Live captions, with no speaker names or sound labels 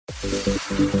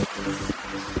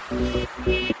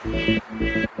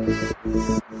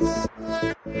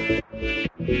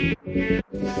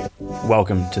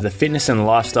Welcome to the Fitness and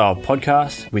Lifestyle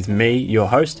Podcast with me, your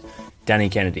host, Danny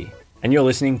Kennedy, and you're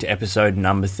listening to episode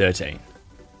number 13.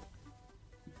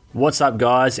 What's up,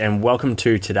 guys, and welcome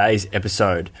to today's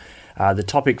episode. The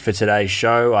topic for today's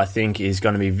show, I think, is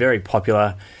going to be very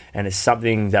popular, and it's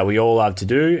something that we all love to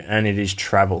do, and it is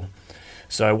travel.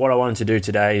 So what I wanted to do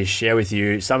today is share with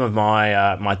you some of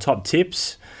my top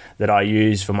tips that I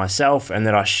use for myself and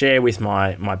that I share with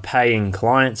my paying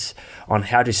clients on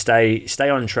how to stay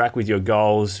on track with your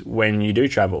goals when you do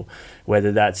travel,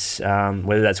 whether that's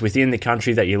within the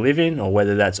country that you live in or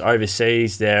whether that's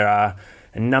overseas. There are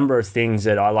a number of things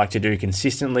that I like to do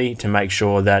consistently to make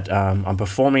sure that I'm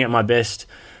performing at my best,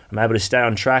 I'm able to stay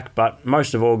on track, but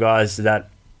most of all, guys, that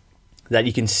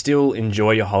you can still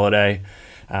enjoy your holiday.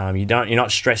 You're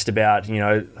not stressed about,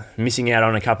 missing out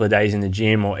on a couple of days in the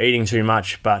gym or eating too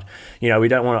much, but, we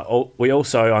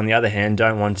also, on the other hand,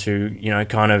 don't want to,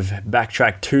 kind of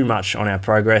backtrack too much on our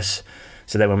progress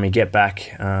so that when we get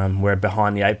back, we're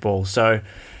behind the eight ball. So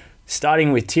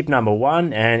starting with tip number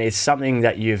one, and it's something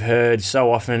that you've heard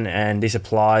so often, and this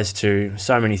applies to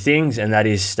so many things, and that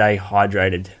is stay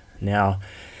hydrated. Now,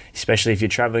 especially if you're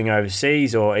traveling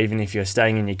overseas or even if you're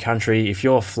staying in your country, if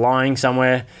you're flying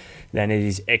somewhere, then it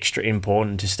is extra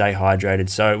important to stay hydrated.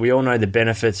 So we all know the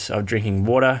benefits of drinking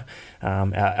water.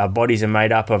 Our bodies are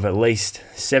made up of at least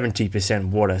 70%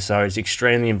 water, so it's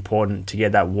extremely important to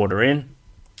get that water in.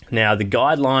 Now, the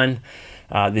guideline,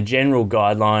 the general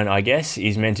guideline, I guess,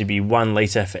 is meant to be 1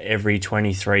 litre for every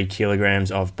 23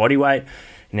 kilograms of body weight.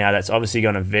 Now, that's obviously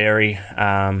going to vary,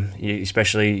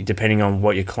 especially depending on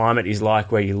what your climate is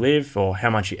like where you live or how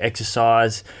much you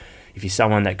exercise. If you're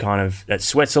someone that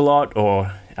sweats a lot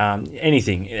or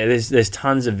anything, there's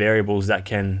tons of variables that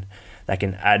can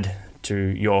add to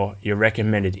your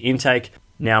recommended intake.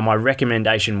 Now, my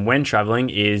recommendation when traveling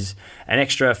is an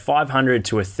extra 500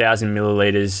 to 1,000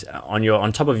 milliliters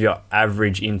on top of your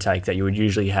average intake that you would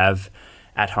usually have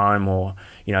at home or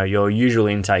your usual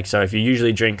intake. So if you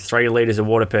usually drink 3 liters of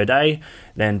water per day,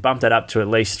 then bump that up to at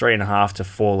least 3.5 to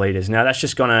 4 liters. Now, that's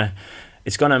just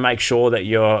it's going to make sure that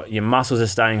your muscles are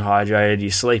staying hydrated,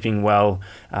 you're sleeping well,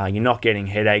 you're not getting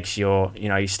headaches, you're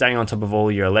staying on top of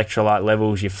all your electrolyte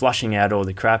levels, you're flushing out all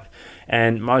the crap.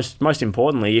 And most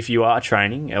importantly, if you are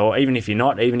training, or even if you're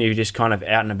not, even if you're just kind of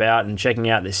out and about and checking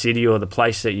out the city or the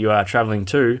place that you are traveling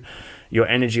to, your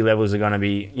energy levels are going to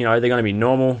be, they're going to be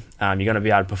normal. You're going to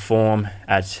be able to perform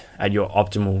at your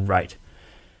optimal rate.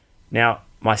 Now,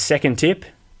 my second tip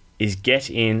is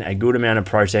get in a good amount of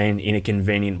protein in a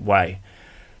convenient way.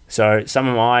 So some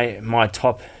of my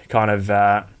top kind of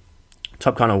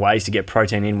ways to get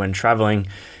protein in when traveling.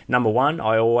 Number one,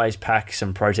 I always pack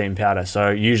some protein powder.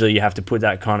 So usually you have to put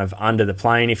that kind of under the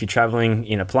plane if you're traveling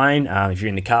in a plane. If you're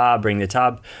in the car, bring the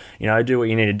tub. Do what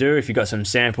you need to do. If you've got some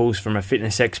samples from a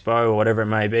fitness expo or whatever it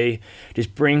may be,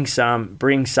 just bring some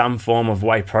form of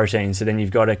whey protein. So then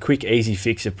you've got a quick, easy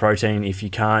fix of protein if you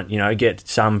can't, get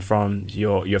some from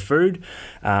your food.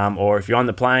 Or if you're on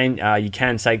the plane, you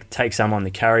can take some on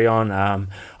the carry-on.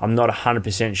 I'm not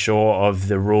 100% sure of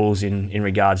the rules in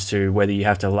regards to whether you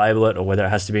have to label it or whether it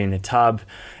has to be in a tub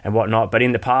and whatnot. But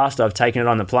in the past, I've taken it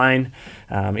on the plane.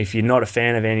 If you're not a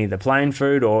fan of any of the plane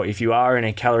food, or if you are in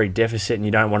a calorie deficit and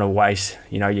you don't want to waste,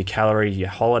 your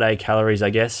holiday calories,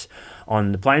 I guess,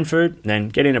 on the plane food, then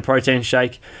get in a protein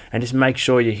shake and just make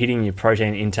sure you're hitting your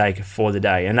protein intake for the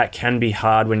day. And that can be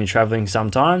hard when you're traveling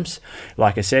sometimes.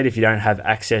 Like I said, if you don't have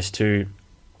access to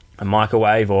a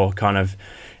microwave or kind of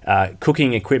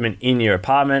cooking equipment in your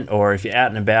apartment, or if you're out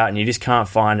and about and you just can't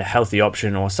find a healthy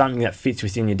option or something that fits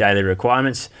within your daily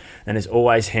requirements, then it's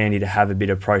always handy to have a bit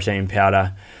of protein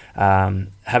powder.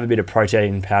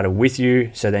 With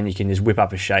you, so then you can just whip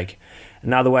up a shake.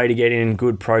 Another way to get in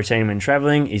good protein when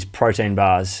traveling is protein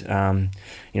bars.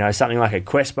 Something like a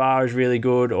Quest bar is really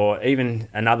good, or even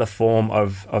another form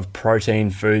of protein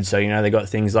food. So, they got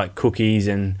things like cookies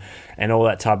and all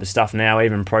that type of stuff now,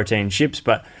 even protein chips,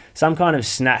 but some kind of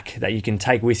snack that you can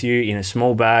take with you in a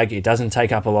small bag. It doesn't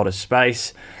take up a lot of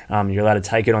space. You're allowed to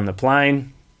take it on the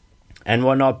plane and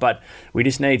whatnot, but we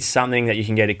just need something that you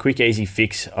can get a quick, easy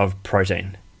fix of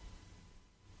protein.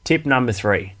 Tip number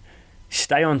 3,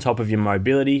 stay on top of your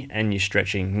mobility and your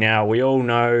stretching. Now, we all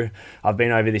know, I've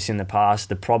been over this in the past,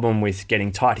 the problem with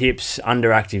getting tight hips,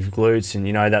 underactive glutes, and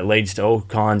that leads to all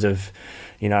kinds of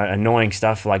annoying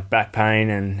stuff like back pain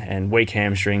and weak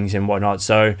hamstrings and whatnot.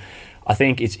 So I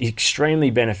think it's extremely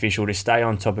beneficial to stay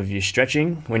on top of your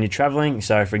stretching when you're traveling.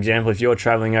 So, for example, if you're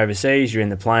traveling overseas, you're in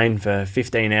the plane for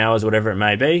 15 hours, whatever it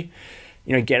may be,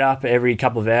 get up every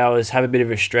couple of hours, have a bit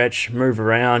of a stretch, move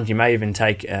around. You may even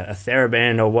take a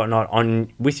TheraBand or whatnot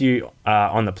with you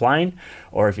on the plane,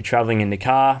 or if you're traveling in the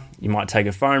car, you might take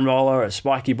a foam roller, a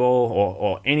spiky ball,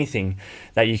 or anything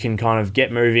that you can kind of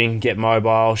get moving, get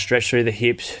mobile, stretch through the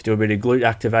hips, do a bit of glute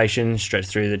activation, stretch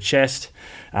through the chest.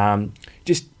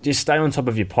 Just stay on top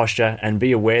of your posture and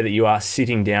be aware that you are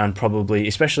sitting down probably,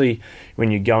 especially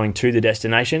when you're going to the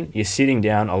destination, you're sitting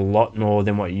down a lot more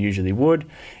than what you usually would.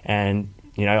 And,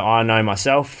 I know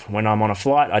myself, when I'm on a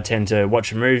flight, I tend to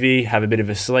watch a movie, have a bit of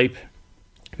a sleep,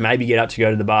 maybe get up to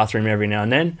go to the bathroom every now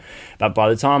and then. But by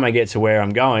the time I get to where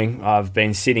I'm going, I've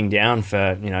been sitting down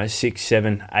for, 6,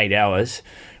 7, 8 hours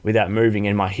without moving,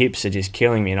 and my hips are just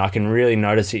killing me. And I can really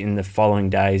notice it in the following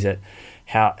days that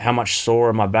how much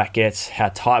sore my back gets, how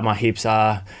tight my hips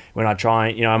are when I try.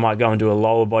 I might go and do a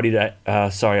lower body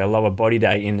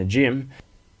day in the gym,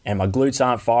 and my glutes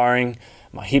aren't firing,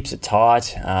 my hips are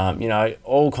tight.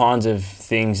 All kinds of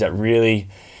things that really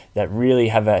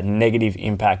have a negative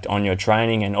impact on your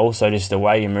training, and also just the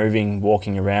way you're moving,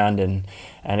 walking around, and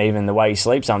even the way you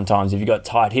sleep sometimes. If you've got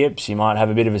tight hips, you might have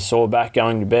a bit of a sore back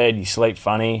going to bed, you sleep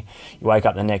funny, you wake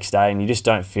up the next day and you just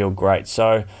don't feel great.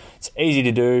 So it's easy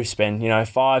to do. Spend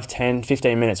 5, 10,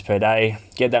 15 minutes per day,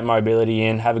 get that mobility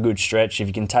in, have a good stretch. If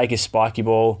you can take a spiky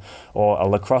ball or a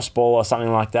lacrosse ball or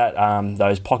something like that,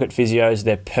 those pocket physios,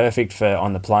 they're perfect for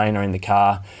on the plane or in the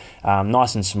car.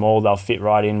 Nice and small, they'll fit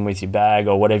right in with your bag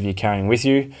or whatever you're carrying with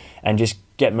you, and just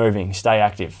get moving, stay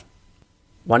active.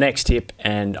 My next tip,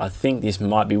 and I think this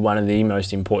might be one of the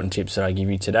most important tips that I give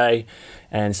you today,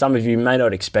 and some of you may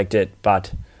not expect it,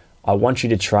 but I want you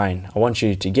to train. I want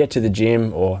you to get to the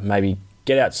gym, or maybe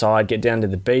get outside, get down to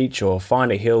the beach, or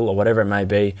find a hill or whatever it may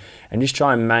be, and just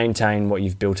try and maintain what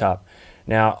you've built up.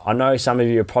 Now, I know some of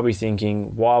you are probably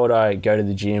thinking, why would I go to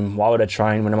the gym? Why would I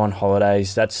train when I'm on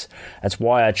holidays? That's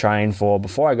why I train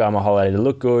before I go on my holiday, to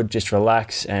look good, just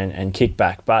relax and kick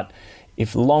back. But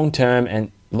if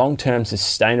long-term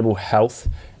sustainable health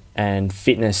and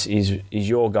fitness is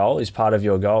your goal, is part of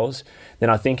your goals, then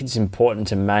I think it's important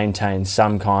to maintain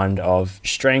some kind of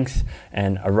strength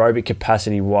and aerobic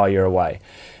capacity while you're away.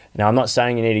 Now, I'm not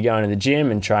saying you need to go into the gym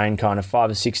and train kind of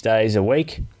 5 or 6 days a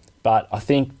week, but I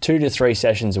think 2 to 3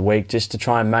 sessions a week just to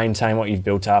try and maintain what you've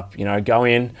built up. Go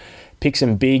in, pick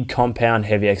some big compound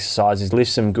heavy exercises,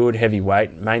 lift some good heavy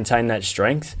weight, maintain that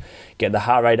strength, get the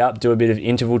heart rate up, do a bit of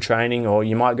interval training, or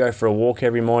you might go for a walk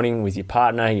every morning with your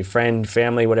partner, your friend,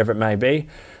 family, whatever it may be.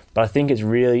 But I think it's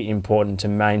really important to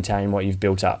maintain what you've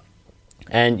built up.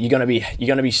 And you're gonna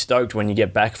be stoked when you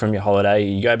get back from your holiday.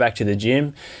 You go back to the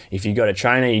gym. If you've got a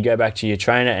trainer, you go back to your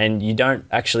trainer, and you don't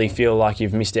actually feel like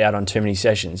you've missed out on too many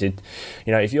sessions.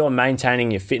 If you're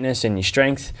maintaining your fitness and your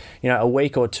strength, a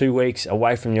week or 2 weeks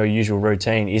away from your usual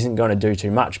routine isn't going to do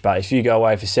too much. But if you go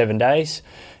away for 7 days,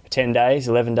 10 days,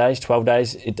 11 days, 12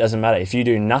 days, it doesn't matter. If you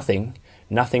do nothing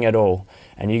at all,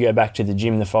 and you go back to the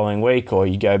gym the following week, or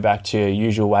you go back to your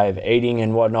usual way of eating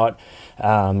and whatnot,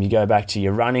 you go back to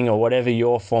your running or whatever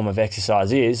your form of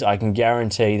exercise is, I can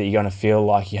guarantee that you're going to feel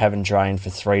like you haven't trained for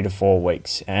 3 to 4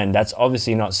 weeks. And that's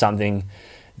obviously not something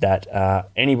that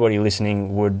anybody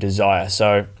listening would desire.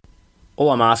 So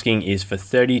all I'm asking is for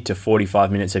 30 to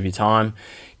 45 minutes of your time.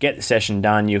 Get the session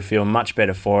done, you'll feel much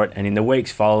better for it, and in the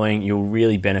weeks following, you'll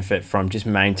really benefit from just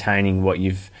maintaining what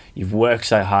you've worked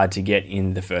so hard to get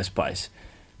in the first place.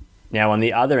 Now, on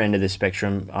the other end of the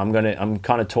spectrum, I'm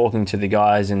kind of talking to the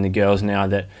guys and the girls now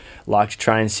that like to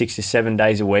train 6 to 7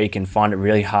 days a week and find it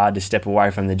really hard to step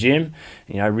away from the gym,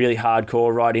 really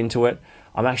hardcore right into it.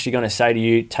 I'm actually going to say to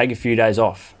you, take a few days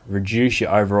off, reduce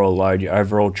your overall load, your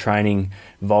overall training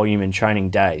volume and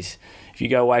training days. If you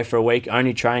go away for a week,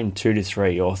 only train 2 to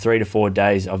 3 or 3 to 4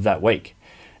 days of that week.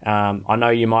 I know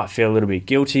you might feel a little bit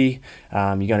guilty.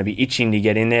 You're going to be itching to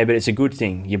get in there, but it's a good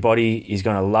thing. Your body is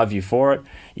going to love you for it.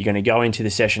 You're going to go into the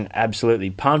session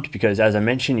absolutely pumped because, as I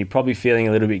mentioned, you're probably feeling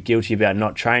a little bit guilty about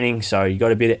not training, so you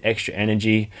got a bit of extra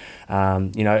energy.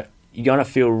 You're going to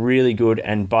feel really good,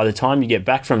 and by the time you get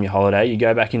back from your holiday, you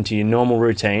go back into your normal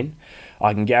routine.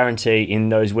 I can guarantee in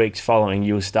those weeks following,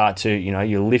 you'll start to,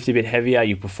 you'll lift a bit heavier,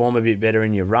 you perform a bit better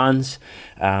in your runs.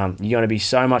 You're going to be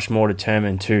so much more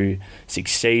determined to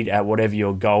succeed at whatever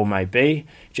your goal may be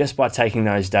just by taking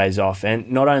those days off.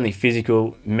 And not only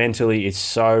physical, mentally, it's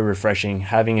so refreshing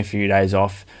having a few days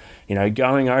off,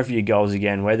 going over your goals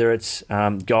again, whether it's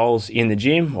goals in the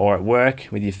gym or at work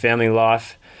with your family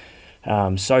life,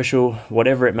 social,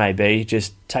 whatever it may be.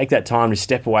 Just take that time to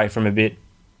step away from a bit,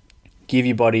 give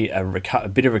your body a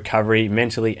bit of recovery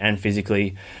mentally and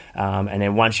physically, and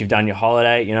then once you've done your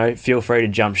holiday, feel free to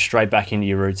jump straight back into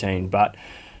your routine. But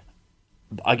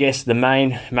I guess the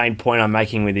main point I'm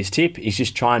making with this tip is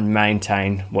just try and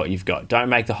maintain what you've got. Don't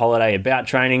make the holiday about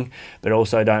training, but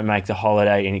also don't make the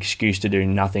holiday an excuse to do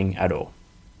nothing at all.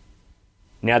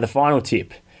 Now, the final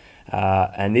tip,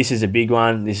 and this is a big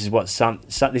one. This is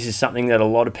this is something that a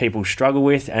lot of people struggle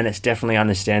with, and it's definitely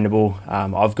understandable.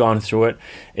 I've gone through it.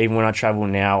 Even when I travel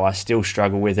now, I still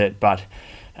struggle with it. But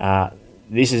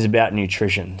this is about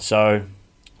nutrition. So,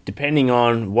 depending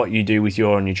on what you do with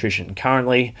your nutrition.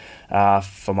 Currently,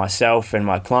 for myself and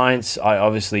my clients, I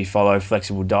obviously follow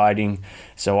flexible dieting.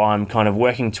 So I'm kind of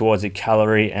working towards a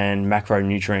calorie and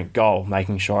macronutrient goal,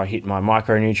 making sure I hit my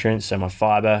micronutrients, so my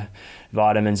fiber,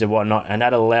 vitamins and whatnot. And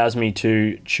that allows me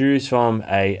to choose from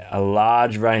a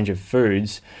large range of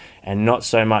foods and not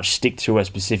so much stick to a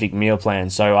specific meal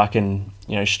plan. So I can,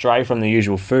 stray from the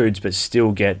usual foods, but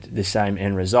still get the same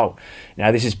end result.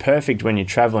 Now, this is perfect when you're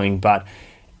traveling, but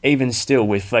even still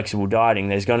with flexible dieting,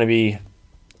 there's going to be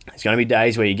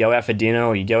days where you go out for dinner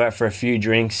or you go out for a few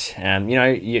drinks.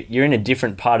 You're in a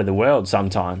different part of the world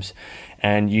sometimes,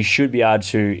 and you should be able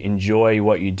to enjoy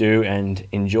what you do and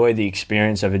enjoy the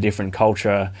experience of a different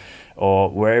culture or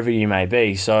wherever you may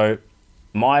be. So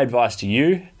my advice to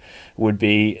you would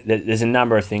be that there's a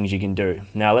number of things you can do.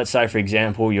 Now, let's say, for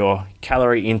example, your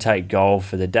calorie intake goal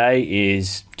for the day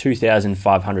is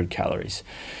 2,500 calories.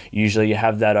 Usually you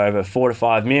have that over 4 to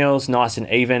 5 meals, nice and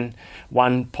even.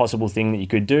 One possible thing that you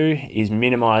could do is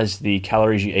minimize the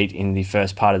calories you eat in the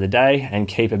first part of the day and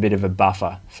keep a bit of a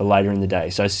buffer for later in the day.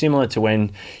 So similar to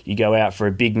when you go out for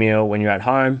a big meal when you're at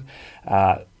home,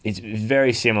 it's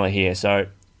very similar here. So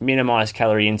minimize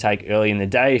calorie intake early in the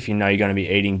day if you know you're going to be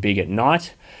eating big at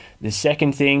night. The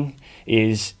second thing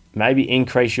is maybe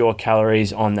increase your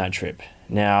calories on that trip.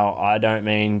 Now, I don't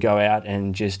mean go out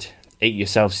and just eat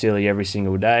yourself silly every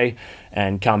single day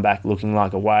and come back looking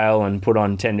like a whale and put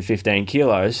on 10 to 15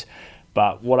 kilos.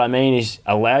 But what I mean is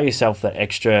allow yourself that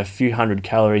extra few hundred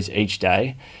calories each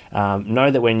day. Know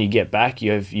that when you get back,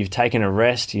 you've taken a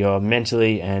rest, you're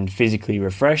mentally and physically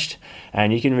refreshed,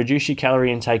 and you can reduce your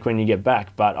calorie intake when you get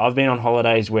back. But I've been on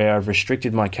holidays where I've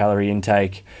restricted my calorie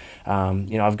intake.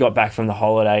 I've got back from the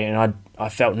holiday and I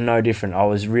felt no different. I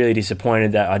was really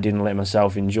disappointed that I didn't let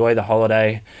myself enjoy the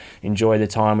holiday, enjoy the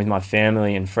time with my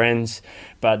family and friends.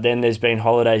 But then there's been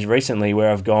holidays recently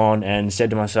where I've gone and said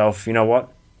to myself, you know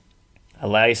what?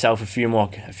 Allow yourself a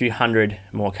few hundred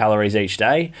more calories each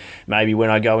day. Maybe when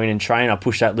I go in and train, I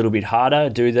push that little bit harder,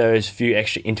 do those few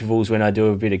extra intervals when I do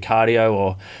a bit of cardio,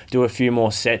 or do a few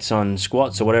more sets on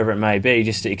squats or whatever it may be,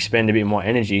 just to expend a bit more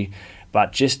energy,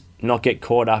 but just not get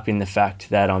caught up in the fact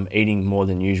that I'm eating more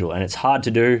than usual. And it's hard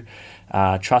to do.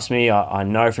 Trust me, I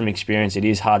know from experience it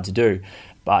is hard to do.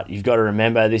 But you've got to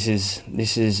remember this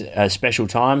is a special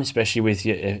time, especially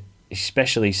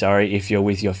if you're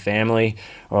with your family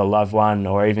or a loved one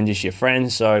or even just your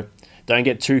friends. So don't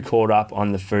get too caught up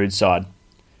on the food side.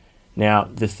 Now,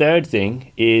 the third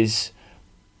thing is,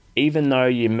 even though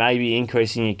you may be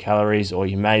increasing your calories or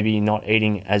you may be not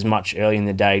eating as much early in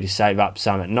the day to save up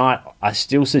some at night, I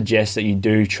still suggest that you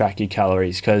do track your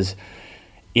calories, because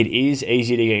it is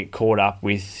easy to get caught up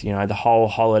with, the whole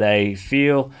holiday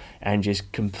feel and just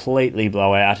completely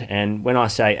blow out. And when I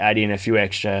say add in a few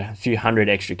hundred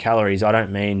extra calories, I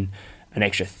don't mean an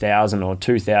extra 1,000 or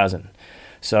 2,000.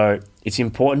 So it's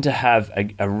important to have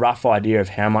a rough idea of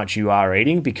how much you are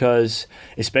eating, because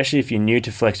especially if you're new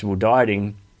to flexible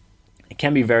dieting, it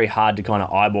can be very hard to kind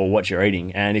of eyeball what you're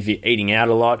eating. And if you're eating out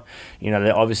a lot, they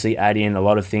obviously add in a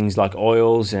lot of things like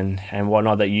oils and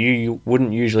whatnot that you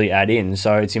wouldn't usually add in.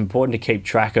 So it's important to keep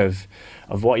track of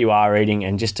what you are eating,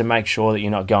 and just to make sure that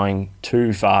you're not going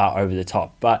too far over the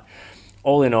top. But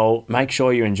all in all, make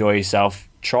sure you enjoy yourself.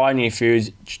 Try new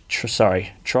foods if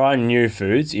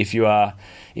you're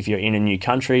in a new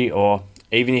country, or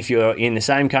even if you're in the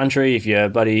same country, if you're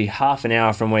bloody half an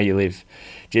hour from where you live.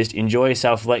 Just enjoy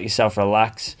yourself, let yourself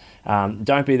relax.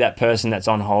 Don't be that person that's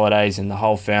on holidays and the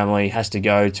whole family has to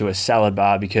go to a salad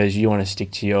bar because you want to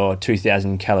stick to your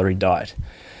 2,000 calorie diet.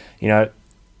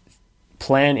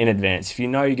 Plan in advance. If you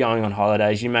know you're going on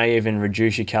holidays, you may even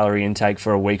reduce your calorie intake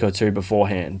for a week or two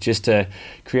beforehand, just to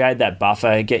create that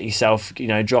buffer, get yourself,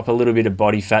 drop a little bit of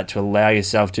body fat to allow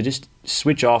yourself to just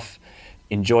switch off,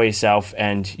 enjoy yourself,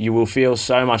 and you will feel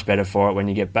so much better for it when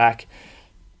you get back.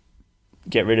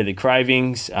 Get rid of the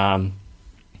cravings, and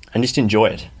just enjoy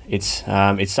it. It's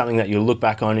something that you'll look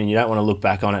back on, and you don't want to look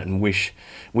back on it and wish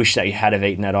that you had have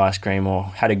eaten that ice cream or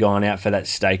had have gone out for that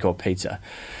steak or pizza.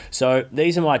 So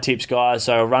these are my tips, guys.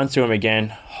 So I'll run through them again.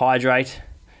 Hydrate.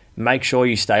 Make sure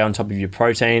you stay on top of your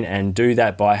protein, and do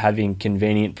that by having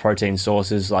convenient protein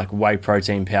sources like whey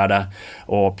protein powder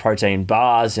or protein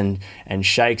bars and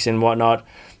shakes and whatnot.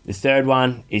 The third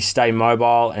one is stay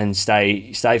mobile and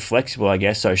stay flexible, I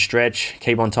guess. So stretch,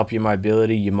 keep on top of your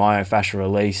mobility, your myofascial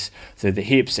release through the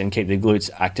hips, and keep the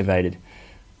glutes activated.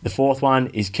 The fourth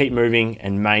one is keep moving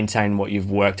and maintain what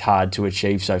you've worked hard to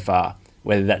achieve so far,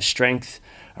 whether that's strength,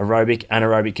 aerobic,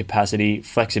 anaerobic capacity,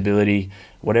 flexibility,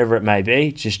 whatever it may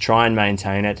be. Just try and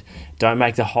maintain it. Don't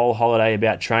make the whole holiday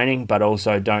about training, but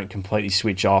also don't completely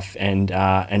switch off and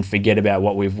forget about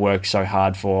what we've worked so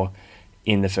hard for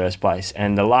in the first place.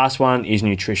 And the last one is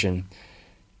nutrition.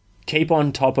 Keep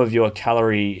on top of your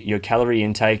calorie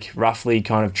intake, roughly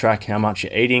kind of track how much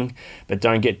you're eating, but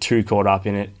don't get too caught up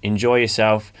in it. Enjoy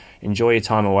yourself, enjoy your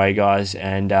time away, guys.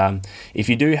 And if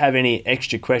you do have any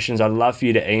extra questions, I'd love for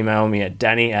you to email me at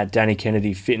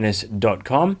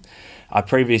danny@dannykennedyfitness.com.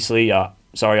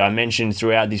 I mentioned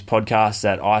throughout this podcast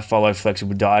that I follow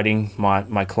flexible dieting.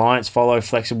 My clients follow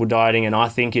flexible dieting, and I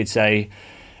think it's an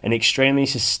extremely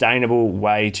sustainable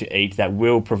way to eat that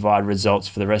will provide results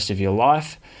for the rest of your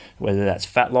life, whether that's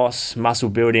fat loss, muscle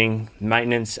building,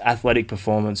 maintenance, athletic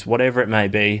performance, whatever it may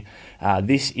be.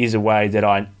 This is a way that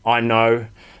I know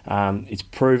it's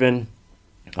proven.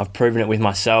 I've proven it with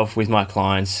myself, with my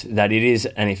clients, that it is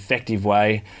an effective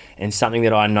way and something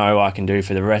that I know I can do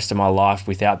for the rest of my life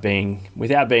without being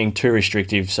too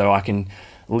restrictive, so I can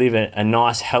live a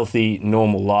nice, healthy,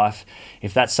 normal life.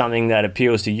 If that's something that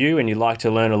appeals to you and you'd like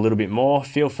to learn a little bit more,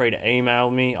 feel free to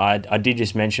email me. I did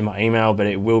just mention my email, but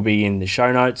it will be in the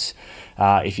show notes.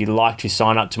 If you'd like to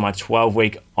sign up to my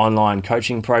 12-week online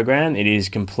coaching program, it is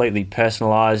completely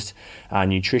personalized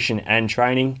nutrition and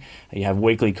training. You have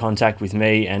weekly contact with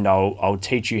me, and I'll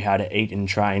teach you how to eat and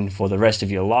train for the rest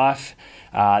of your life.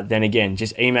 Then again,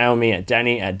 just email me at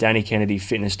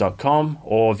danny@dannykennedyfitness.com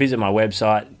or visit my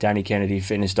website,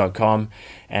 dannykennedyfitness.com,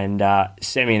 and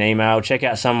send me an email. Check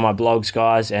out some of my blogs,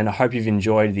 guys, and I hope you've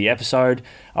enjoyed the episode.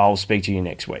 I'll speak to you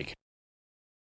next week.